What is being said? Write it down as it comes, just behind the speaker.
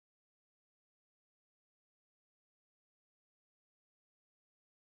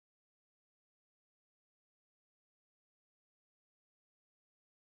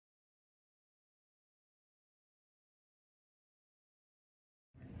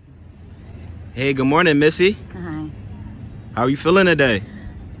Hey, good morning, Missy. Hi. How are you feeling today?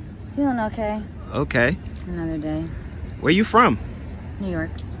 Feeling okay. Okay. Another day. Where you from? New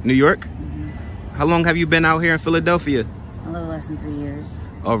York. New York? Mm-hmm. How long have you been out here in Philadelphia? A little less than 3 years.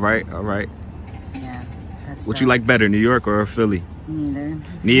 All right, all right. Yeah. That's What you like better, New York or Philly? Neither.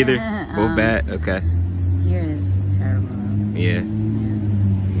 Neither? Both bad? Okay. Here is terrible. Yeah.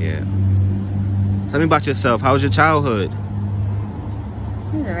 Yeah. Tell me about yourself. How was your childhood?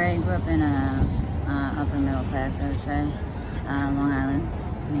 It was alright. Grew up in a upper middle class, I would say. Long Island.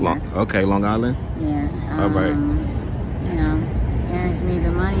 New York. Okay, Long Island? Yeah. All right. You know, parents made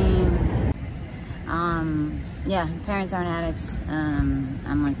good money. Yeah, parents aren't addicts.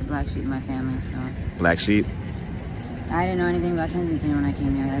 I'm like the black sheep in my family, so. Black sheep? I didn't know anything about Kensington when I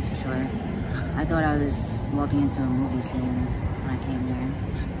came here, that's for sure. I thought I was walking into a movie scene when I came here.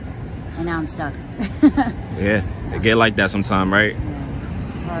 And now I'm stuck. Yeah, it get like that sometime, right?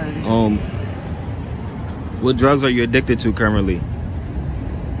 Yeah, it's hard. What drugs are you addicted to currently?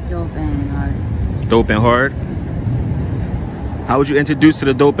 Dope and hard. Dope and hard? How was you introduced to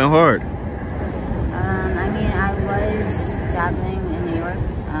the dope and hard? I mean, I was dabbling in New York,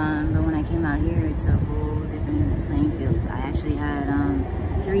 but when I came out here, it's a whole different playing field. I actually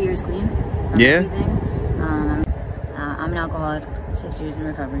had 3 years clean from everything. I'm an alcoholic, 6 years in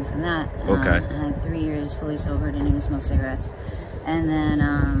recovery from that. Okay. I had 3 years fully sober, didn't even smoke cigarettes. And then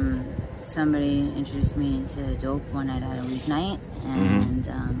somebody introduced me to dope one night at a weeknight, and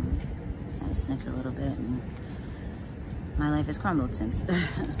I sniffed a little bit, and my life has crumbled since.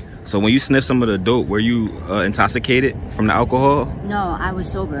 So when you sniffed some of the dope, were you intoxicated from the alcohol? No, I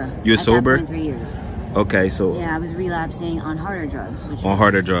was sober. You were sober? At that point, 3 years. Okay, so yeah, I was relapsing on harder drugs, which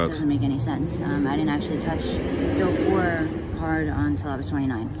doesn't make any sense. I didn't actually touch dope or hard until I was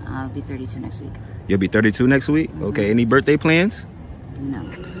 29. I'll be 32 next week. You'll be 32 next week? Okay, any birthday plans? No.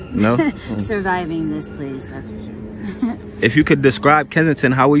 No? Surviving this place, that's for sure. If you could describe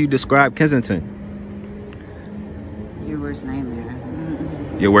Kensington, how would you describe Kensington? Your worst nightmare.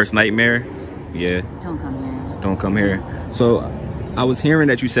 Your worst nightmare? Yeah. Don't come here. Don't come here. So I was hearing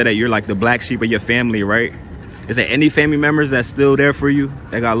that you said that you're like the black sheep of your family, right? Is there any family members that's still there for you,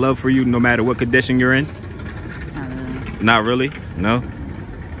 that got love for you no matter what condition you're in? Not really. Not really? No?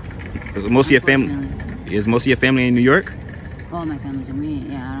 Is most of your family in New York? All my family's in Wheat,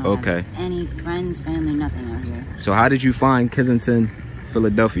 yeah. I don't have any friends, family, nothing out here. So how did you find Kensington,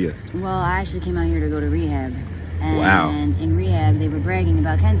 Philadelphia? Well, I actually came out here to go to rehab. And wow. In rehab, they were bragging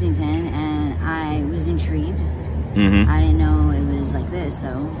about Kensington, and I was intrigued. I didn't know it was like this,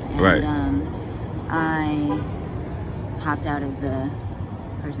 though. And, I hopped out of the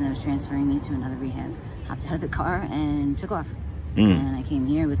person that was transferring me to another rehab, hopped out of the car and took off. And I came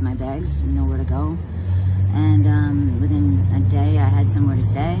here with my bags, didn't know where to go. And within a day, I had somewhere to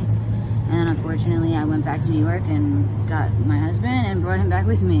stay. And then unfortunately, I went back to New York and got my husband and brought him back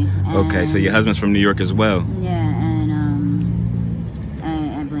with me. And okay, so your husband's from New York as well. Yeah, and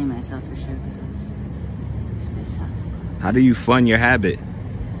I blame myself for sure because this place sucks. How do you fund your habit?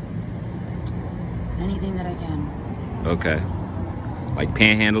 Anything that I can. Okay. Like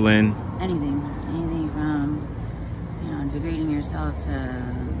panhandling? Anything from, you know, degrading yourself to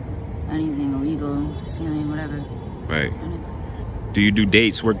anything illegal, stealing, whatever. Right. Do you do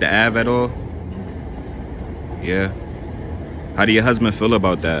dates, work the Ave at all? Yeah. How do your husband feel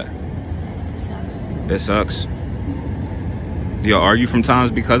about that? It sucks. It sucks. Do y'all argue from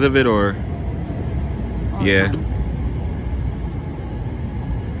times because of it, or? All the time.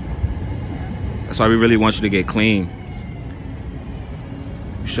 That's why we really want you to get clean.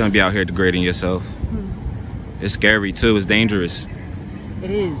 You shouldn't be out here degrading yourself. It's scary too, it's dangerous.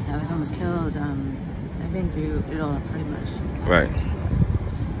 It is. I was almost killed. I've been through it all pretty much. Right.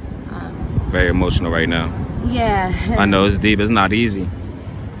 Very emotional right now. Yeah. I know it's deep. It's not easy.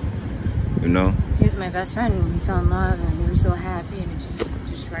 You know? He was my best friend. We fell in love and we were so happy, and it just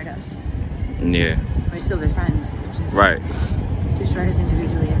destroyed us. Yeah. We're still best friends. It just destroyed us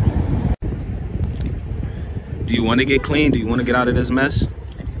individually. Do you want to get clean? Do you want to get out of this mess?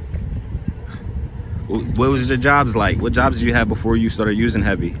 What was your jobs like? What jobs did you have before you started using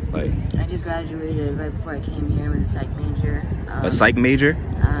heavy? Like, I just graduated right before I came here with a psych major. A psych major?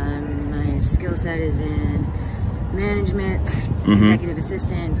 My skill set is in management, executive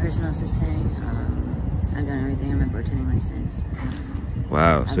assistant, personal assistant. I've done everything. I'm a bartending license.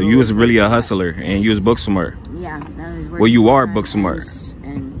 Wow. So you was really a hustler, and you was book smart. Yeah, I was working. Well, you are book smart.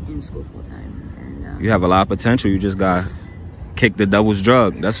 And in school full time. And you have a lot of potential. You just got kick the devil's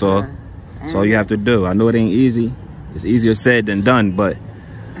drug. That's all. That's all you have to do. I know it ain't easy. It's easier said than done, but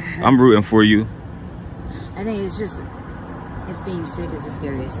I'm rooting for you. I think it's It's being sick is the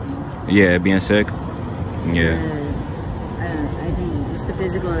scariest thing. Yeah, being sick. Yeah. I think just the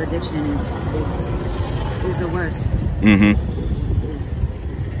physical addiction is the worst. Mm-hmm. Is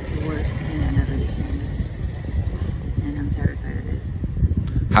the worst thing I've ever experienced, and I'm terrified of it.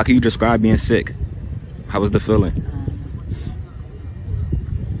 How can you describe being sick? How was the feeling?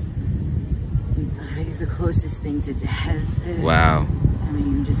 Like the closest thing to death. Wow. I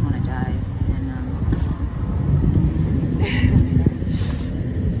mean, you just want to die, and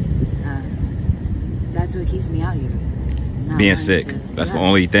that's what keeps me out here. Being sick. That's the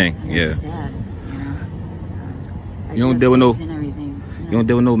only thing. Yeah. Sad, you know? You don't deal with no. Everything, you don't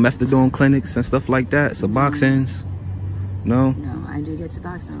deal with no methadone clinics and stuff like that. Suboxones. No. No, I do get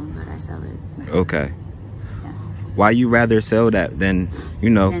Suboxone, but I sell it. Okay. Yeah. Why you rather sell that than, you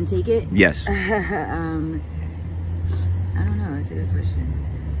know? And take it? Yes. I don't know. That's a good question.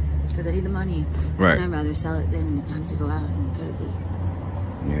 Because I need the money. Right. And I'd rather sell it than have to go out and get a date.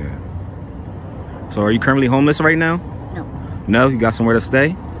 Yeah. So are you currently homeless right now? No. No? You got somewhere to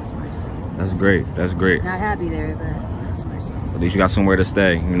stay? Somewhere to stay. That's great. That's great. Not happy there, but that's somewhere to stay. At least you got somewhere to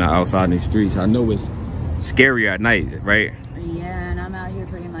stay. You're not outside in the streets. I know it's scary at night, right? Yeah, and I'm out here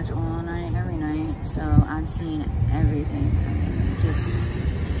pretty much all night, every night. So I've seen everything. I mean, just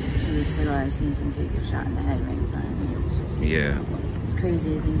 2 weeks ago, I seen some kid get shot in the head right in front of me. It's just, yeah. It's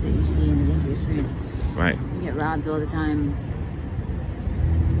crazy the things that you see and the things you experience. Right. You get robbed all the time.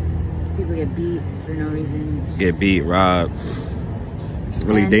 People get beat for no reason. Get beat, robbed. It's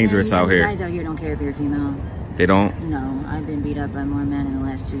really dangerous out here. Guys out here don't care if you're female. They don't? No, I've been beat up by more men in the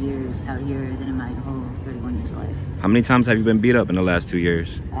last 2 years out here than in my whole 31 years of life. How many times have you been beat up in the last 2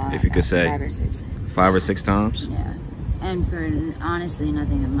 years? If you could say. 5 or 6. 5 or 6 times? Yeah. And for honestly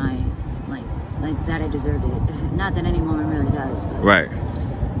nothing of my, like that I deserved it. Not that any woman really does. But. Right.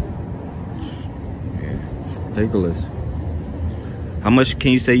 Yeah, it's ridiculous. How much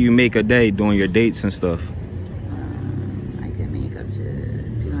can you say you make a day doing your dates and stuff? I could make up to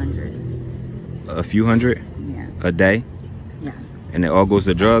a few hundred. A few hundred? Yeah. A day? Yeah. And it all goes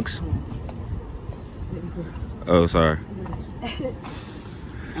to drugs? Oh, sorry.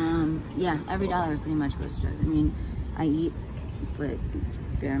 Yeah, every dollar pretty much goes to drugs. I mean, I eat, but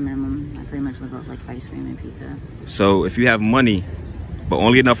bare minimum, I pretty much live off like ice cream and pizza. So if you have money, but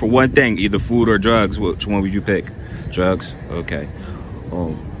only enough for one thing, either food or drugs, which one would you pick? Drugs? Okay.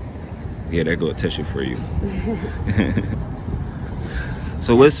 Oh, yeah, there go a tissue for you.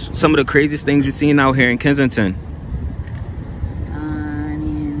 So what's some of the craziest things you've seen out here in Kensington? I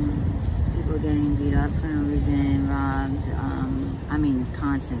mean, people getting beat up for no reason, robbed, I mean,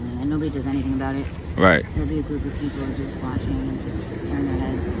 constantly, and nobody does anything about it. Right. There'll be a group of people just watching and just turn their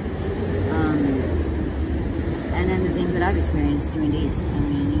heads. And then the things that I've experienced doing dates, I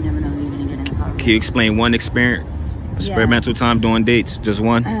mean, you never know who you're going to get in the car with. Can you explain one experimental time doing dates? Just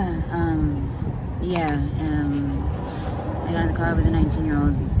one? I got in the car with a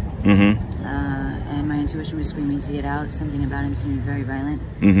 19-year-old. Mm-hmm. And my intuition was screaming to get out. Something about him seemed very violent.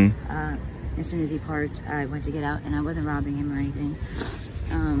 Mm-hmm. As soon as he parked, I went to get out, and I wasn't robbing him or anything.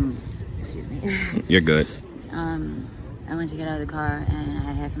 Excuse me. You're good. I went to get out of the car, and I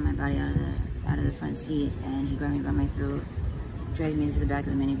had half of my body out of the front seat, and he grabbed me by my throat, dragged me into the back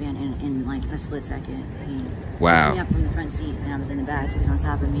of the minivan in like a split second. He picked me up from the front seat, and I was in the back. He was on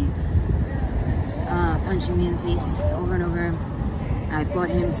top of me, punching me in the face over and over. I fought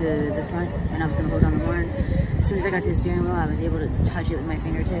him to the front, and I was going to hold on the horn. As soon as I got to the steering wheel, I was able to touch it with my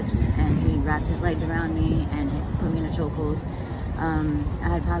fingertips, and he wrapped his legs around me and put me in a chokehold. I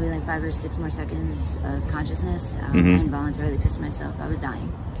had probably like 5 or 6 more seconds of consciousness. I involuntarily pissed myself. I was dying.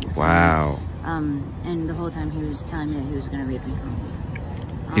 Wow. And the whole time he was telling me that he was going to rape and kill me.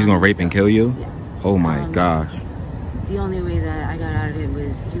 He's going to rape and kill you? Yeah. Oh my gosh. The only way that I got out of it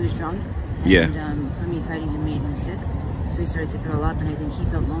was he was drunk. And for me fighting him made him sick. So he started to throw up, and I think he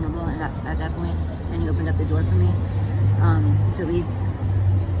felt vulnerable at that point, and he opened up the door for me to leave.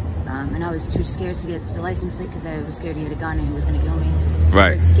 And I was too scared to get the license plate because I was scared he had a gun and he was going to kill me.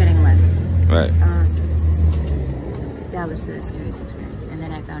 Right. Getting away. Right. That was the scariest experience. And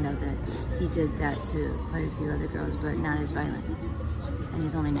then I found out that he did that to quite a few other girls, but not as violent. And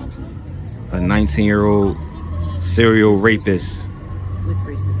he's only 19. So. A 19-year-old serial rapist. With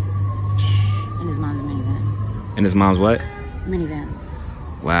braces. And his mom's a minivan. And his mom's what? Minivan.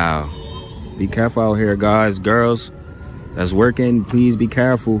 Wow. Be careful out here, guys, girls. That's working. Please be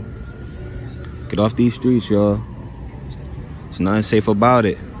careful. Get off these streets, y'all. It's nothing safe about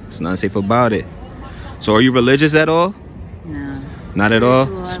it. It's nothing safe about it. So are you religious at all? No. Not at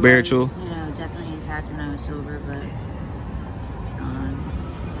all? Spiritual? I was, definitely intact when I was sober, but it's gone.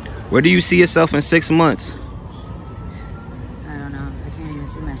 Where do you see yourself in 6 months?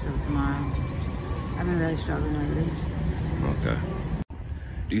 gonna see myself tomorrow. I've been really struggling lately. Okay.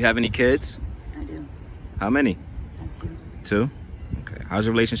 Do you have any kids? I do. How many? I have 2. 2? Okay. How's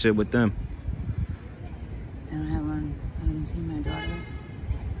your relationship with them? I don't have one. I haven't seen my daughter.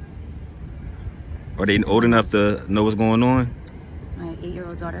 Are they old enough to know what's going on? My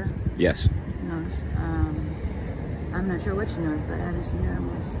 8-year-old daughter? Yes. Knows. I'm not sure what she knows, but I haven't seen her in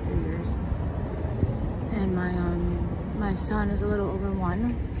almost 3 years. And my son is a little over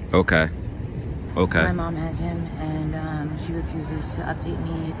 1. Okay. Okay. My mom has him, and she refuses to update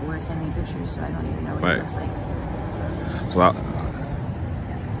me or send me pictures, so I don't even know what he looks like. So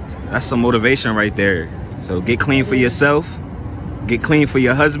that's some motivation right there. So get clean for yourself, get clean for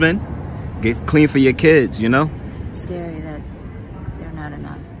your husband, get clean for your kids, you know? It's scary that they're not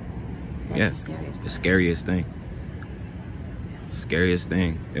enough. That's the scariest part. The scariest thing. Scariest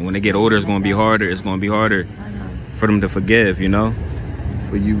thing. And when they get older, it's going to be harder. It's going to be harder for them to forgive, you know?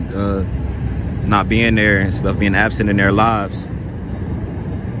 For you not being there and stuff, being absent in their lives.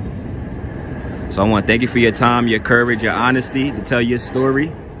 So I want to thank you for your time, your courage, your honesty to tell your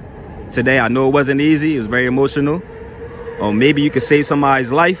story today. I know it wasn't easy. It was very emotional. Or maybe you could save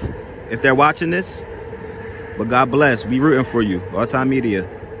somebody's life if they're watching this. But God bless. We rooting for you. All Time Media.